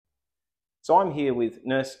So I'm here with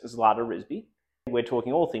Nurse Zlata Risby. We're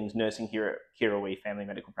talking all things nursing here at Kirrawee Family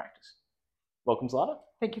Medical Practice. Welcome, Zlata.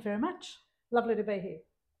 Thank you very much. Lovely to be here.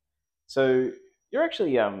 So you're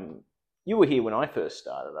actually, you were here when I first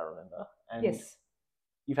started, I remember. And Yes,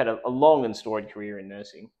 you've had a long and storied career in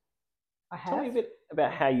nursing. I have. Tell me a bit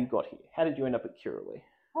about how you got here. How did you end up at Kirrawee?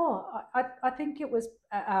 Oh, I think it was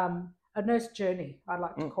a nurse journey, I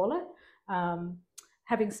like to call it. Um,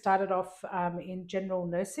 Having started off in general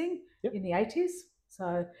nursing Yep. in the 80s.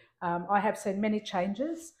 So I have seen many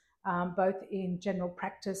changes, both in general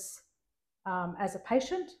practice as a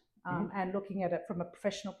patient and looking at it from a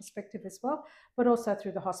professional perspective as well, but also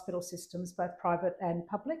through the hospital systems, both private and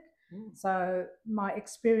public. So my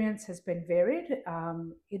experience has been varied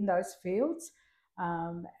in those fields,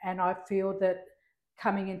 and I feel that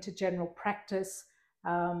coming into general practice,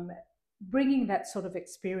 bringing that sort of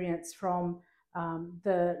experience from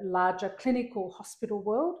the larger clinical hospital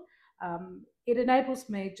world, it enables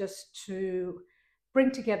me just to bring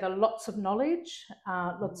together lots of knowledge,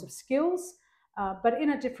 lots of skills, but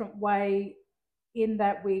in a different way, in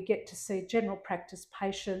that we get to see general practice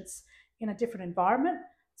patients in a different environment.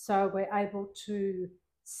 So we're able to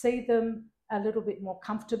see them a little bit more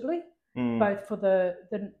comfortably, both for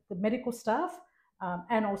the medical staff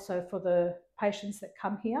and also for the patients that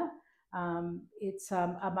come here. It's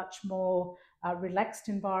a much more relaxed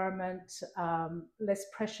environment, less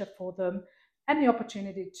pressure for them, and the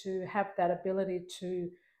opportunity to have that ability to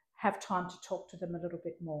have time to talk to them a little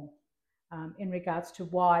bit more in regards to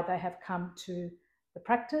why they have come to the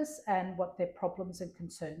practice and what their problems and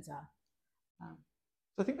concerns are.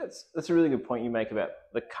 So I think that's a really good point you make about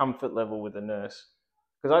the comfort level with the nurse.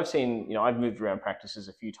 Because I've seen, I've moved around practices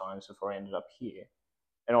a few times before I ended up here.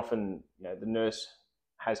 And often, the nurse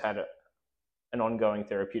has had an ongoing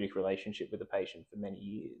therapeutic relationship with the patient for many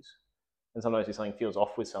years. And sometimes if something feels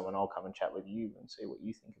off with someone, I'll come and chat with you and see what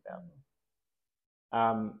you think about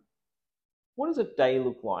them. What does a day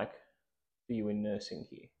look like for you in nursing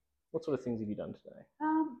here? What sort of things have you done today?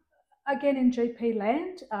 Again, in GP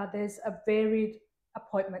land, there's a varied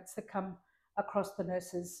appointments that come across the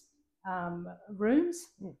nurses' rooms.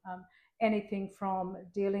 Anything from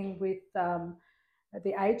dealing with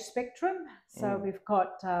the age spectrum. So we've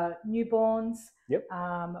got newborns. Yep.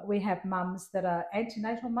 We have mums that are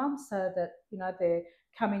antenatal mums, so that they're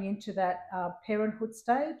coming into that parenthood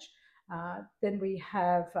stage. Then we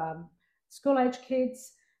have school age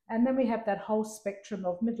kids, and then we have that whole spectrum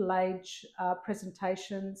of middle age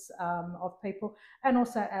presentations of people, and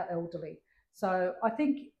also our elderly. So I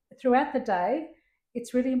think throughout the day,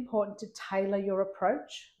 it's really important to tailor your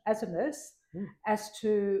approach as a nurse as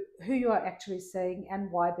to who you are actually seeing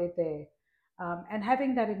and why they're there. And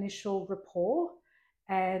having that initial rapport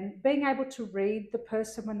and being able to read the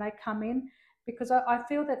person when they come in, because I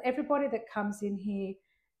feel that everybody that comes in here,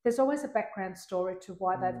 there's always a background story to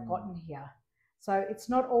why they've gotten here. So it's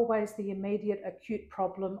not always the immediate acute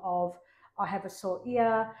problem of I have a sore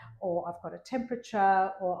ear, or I've got a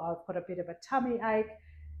temperature, or I've got a bit of a tummy ache.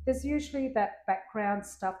 There's usually that background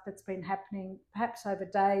stuff that's been happening perhaps over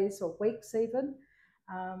days or weeks even.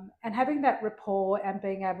 And having that rapport and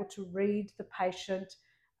being able to read the patient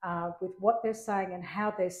with what they're saying and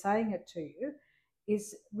how they're saying it to you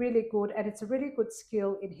is really good. And it's a really good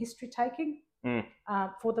skill in history taking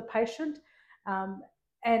for the patient.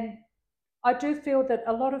 And I do feel that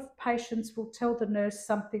a lot of patients will tell the nurse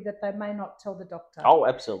something that they may not tell the doctor. Oh,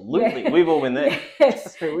 absolutely. Yeah. We've all been there.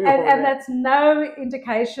 Yes. And that's no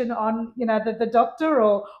indication on, the doctor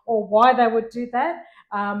or why they would do that.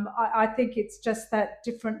 I think it's just that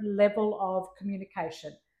different level of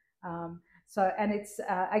communication. And it's,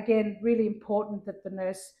 again, really important that the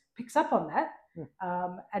nurse picks up on that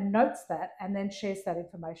and notes that and then shares that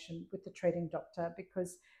information with the treating doctor,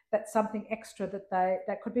 because that's something extra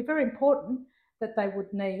that could be very important that they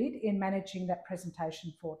would need in managing that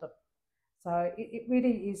presentation for them. So it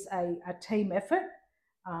really is a team effort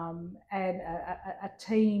and a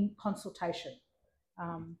team consultation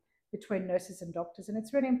between nurses and doctors. And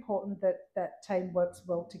it's really important that that team works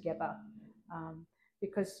well together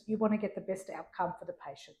because you want to get the best outcome for the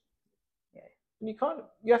patient. Yeah. And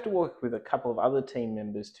you have to work with a couple of other team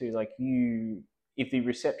members too. Like if the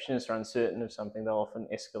receptionists are uncertain of something, they'll often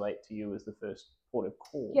escalate to you as the first port of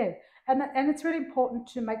call. Yeah, and it's really important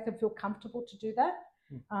to make them feel comfortable to do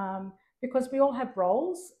that because we all have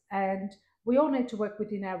roles and we all need to work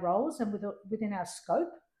within our roles and within our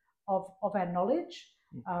scope of our knowledge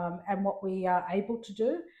and what we are able to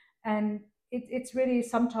do. And it's really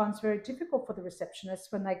sometimes very difficult for the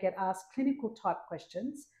receptionists when they get asked clinical type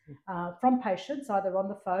questions from patients, either on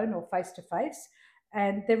the phone or face to face,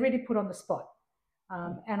 and they're really put on the spot.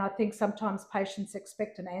 And I think sometimes patients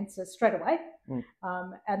expect an answer straight away,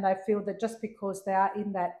 and they feel that just because they are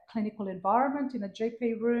in that clinical environment in a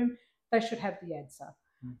GP room, they should have the answer.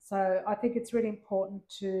 So I think it's really important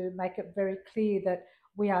to make it very clear that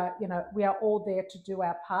we are, we are all there to do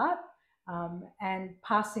our part, and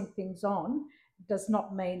passing things on does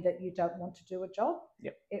not mean that you don't want to do a job.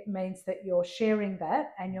 Yep. It means that you're sharing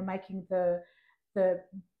that and you're making the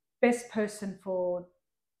best person for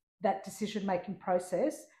that decision-making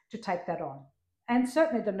process to take that on. And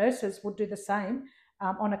certainly the nurses will do the same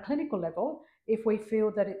on a clinical level if we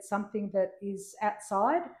feel that it's something that is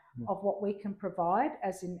outside of what we can provide,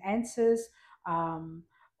 as in answers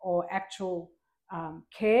or actual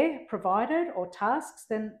care provided or tasks,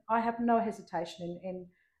 then I have no hesitation in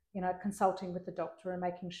consulting with the doctor and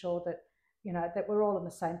making sure that that we're all on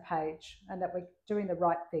the same page and that we're doing the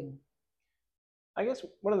right thing. I guess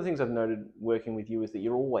one of the things I've noted working with you is that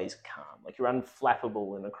you're always calm, like you're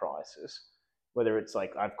unflappable in a crisis, whether it's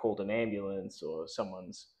like I've called an ambulance or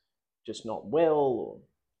someone's just not well or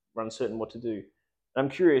we're uncertain what to do. And I'm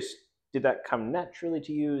curious, did that come naturally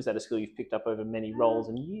to you? Is that a skill you've picked up over many roles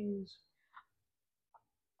and years?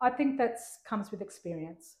 I think that comes with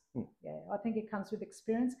experience. Yeah, I think it comes with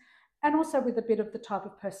experience, and also with a bit of the type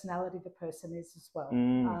of personality the person is as well.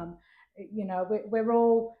 We're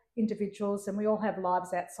all individuals and we all have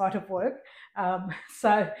lives outside of work.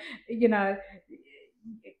 So,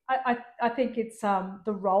 I think it's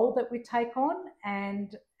the role that we take on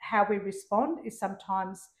and how we respond is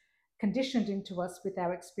sometimes conditioned into us with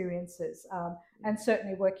our experiences. And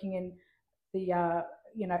certainly working in the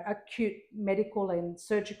acute medical and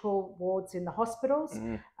surgical wards in the hospitals,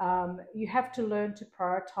 you have to learn to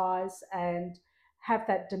prioritize and have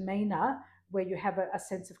that demeanor where you have a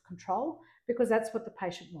sense of control, because that's what the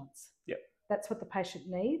patient wants. Yep. That's what the patient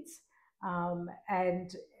needs.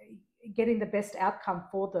 And getting the best outcome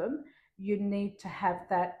for them, you need to have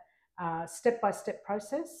that step-by-step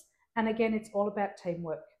process. And again, it's all about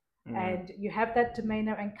teamwork. And you have that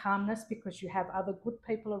demeanor and calmness because you have other good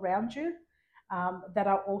people around you that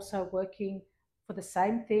are also working for the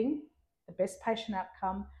same thing, the best patient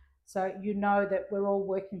outcome. So you know that we're all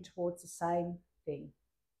working towards the same thing.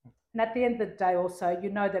 And at the end of the day also, you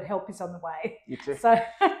know that help is on the way. You too. So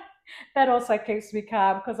that also keeps me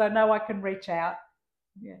calm because I know I can reach out.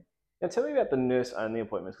 Yeah. Now tell me about the nurse-only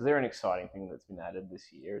appointments, because they're an exciting thing that's been added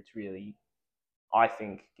this year. It's really, I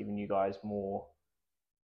think, given you guys more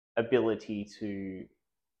ability to,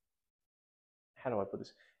 how do I put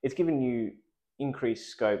this? It's given you increased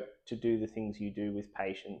scope to do the things you do with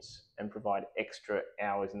patients and provide extra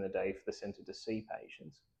hours in the day for the centre to see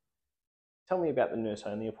patients. Tell me about the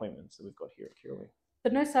nurse-only appointments that we've got here at Curaleaf. The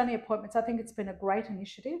nurse-only appointments, I think it's been a great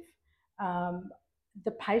initiative.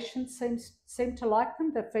 The patients seem to like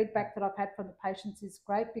them. The feedback that I've had from the patients is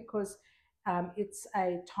great because it's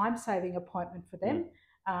a time-saving appointment for them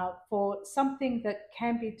for something that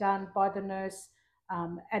can be done by the nurse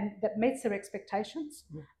and that meets their expectations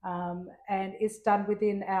and is done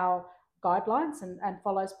within our guidelines and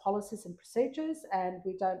follows policies and procedures, and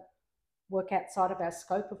we don't work outside of our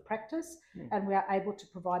scope of practice, and we are able to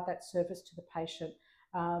provide that service to the patient.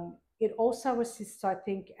 It also assists, I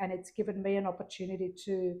think, and it's given me an opportunity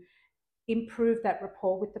to improve that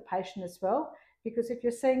rapport with the patient as well, because if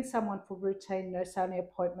you're seeing someone for routine nurse-only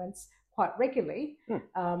appointments quite regularly,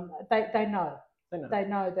 they know. They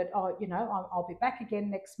know that, I'll be back again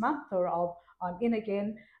next month, or I'm in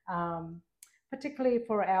again. Particularly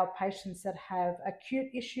for our patients that have acute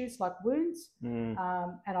issues like wounds, and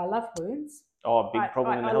I love wounds. Oh, a big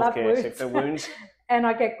problem in the healthcare sector, wounds. And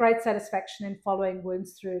I get great satisfaction in following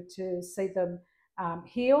wounds through to see them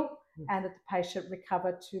heal and that the patient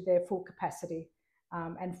recover to their full capacity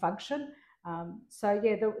and function. So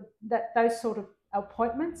yeah, those sort of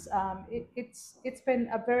appointments, it's been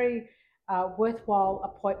a very worthwhile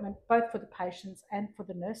appointment both for the patients and for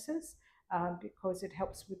the nurses. Because it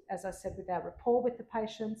helps with, as I said, with our rapport with the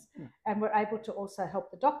patients, and we're able to also help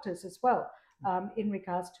the doctors as well in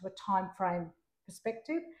regards to a time frame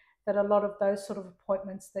perspective, that a lot of those sort of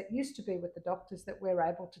appointments that used to be with the doctors that we're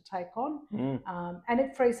able to take on, and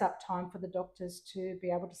it frees up time for the doctors to be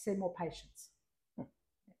able to see more patients.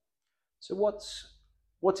 So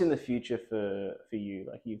what's in the future for you?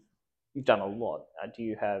 Like you've done a lot. Do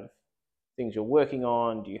you have things you're working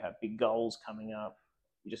on? Do you have big goals coming up?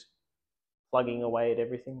 You just plugging away at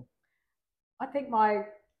everything? I think my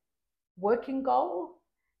working goal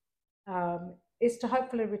is to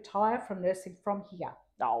hopefully retire from nursing from here.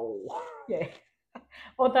 Oh. Yeah.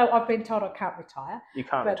 Although I've been told I can't retire. You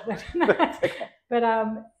can't retire. But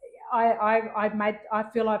I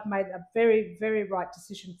feel I've made a very, very right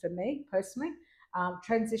decision for me personally.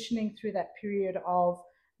 transitioning through that period of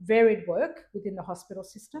varied work within the hospital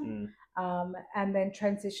system, and then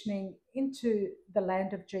transitioning into the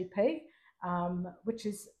land of GP, which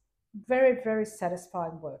is very, very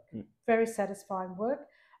satisfying work. Very satisfying work.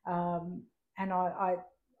 And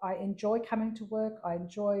I enjoy coming to work. I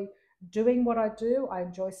enjoy doing what I do. I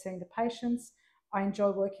enjoy seeing the patients. I enjoy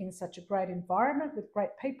working in such a great environment with great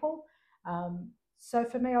people. So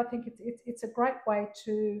for me, I think it's a great way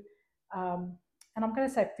to, and I'm going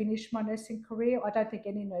to say finish my nursing career. I don't think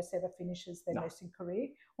any nurse ever finishes their nursing career.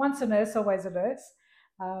 Once a nurse, always a nurse.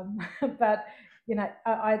 But you know,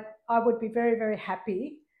 I would be very, very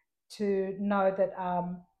happy to know that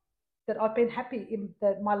that I've been happy in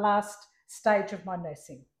my last stage of my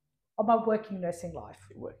nursing, of my working nursing life.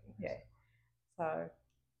 Yeah. So.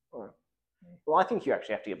 All right. Well, I think you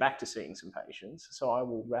actually have to get back to seeing some patients, so I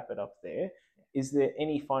will wrap it up there. Is there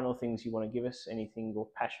any final things you want to give us? Anything you're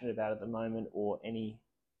passionate about at the moment, or any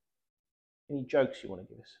jokes you want to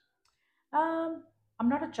give us? I'm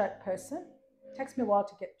not a joke person. It takes me a while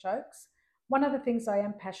to get jokes. One of the things I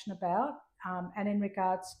am passionate about, and in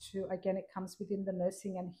regards to, again, it comes within the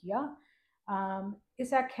nursing and here,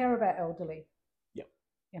 is our care of our elderly. Yep.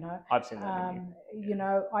 You know, I've seen that in you. You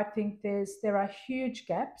know, I think there are huge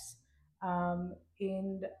gaps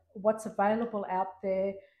in what's available out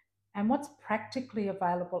there and what's practically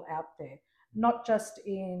available out there, not just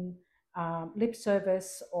in lip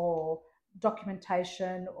service or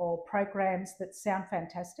documentation or programs that sound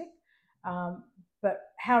fantastic, but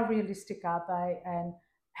how realistic are they, and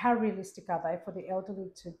how realistic are they for the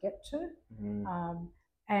elderly to get to?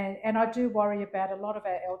 And I do worry about a lot of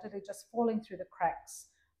our elderly just falling through the cracks,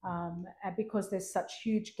 and because there's such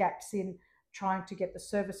huge gaps in trying to get the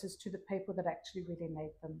services to the people that actually really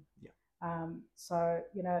need them. Yeah. So,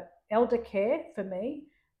 you know, elder care for me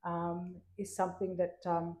is something that,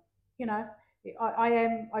 you know,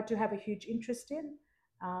 I do have a huge interest in,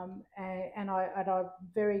 and I'm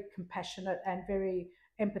very compassionate and very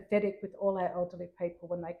empathetic with all our elderly people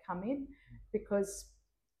when they come in, because,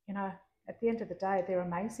 you know, at the end of the day, they're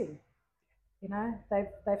amazing. You know,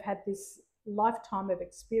 they've had this lifetime of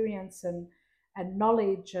experience and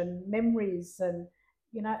knowledge and memories, and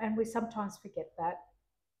you know, and we sometimes forget that.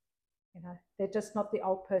 You know, they're just not the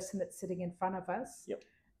old person that's sitting in front of us. Yep.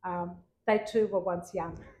 They too were once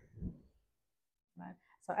young. Right?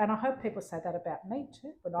 So, and I hope people say that about me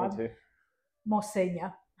too, but I'm too. More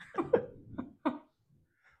senior.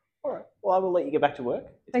 All right. Well, I will let you get back to work.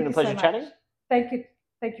 It's been a pleasure chatting. Thank you.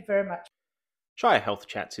 Thank you very much. Shire Health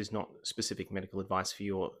Chats is not specific medical advice for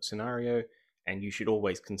your scenario, and you should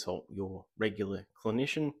always consult your regular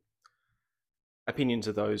clinician. Opinions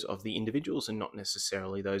are those of the individuals and not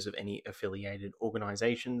necessarily those of any affiliated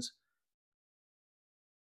organisations.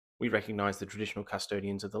 We recognise the traditional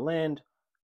custodians of the land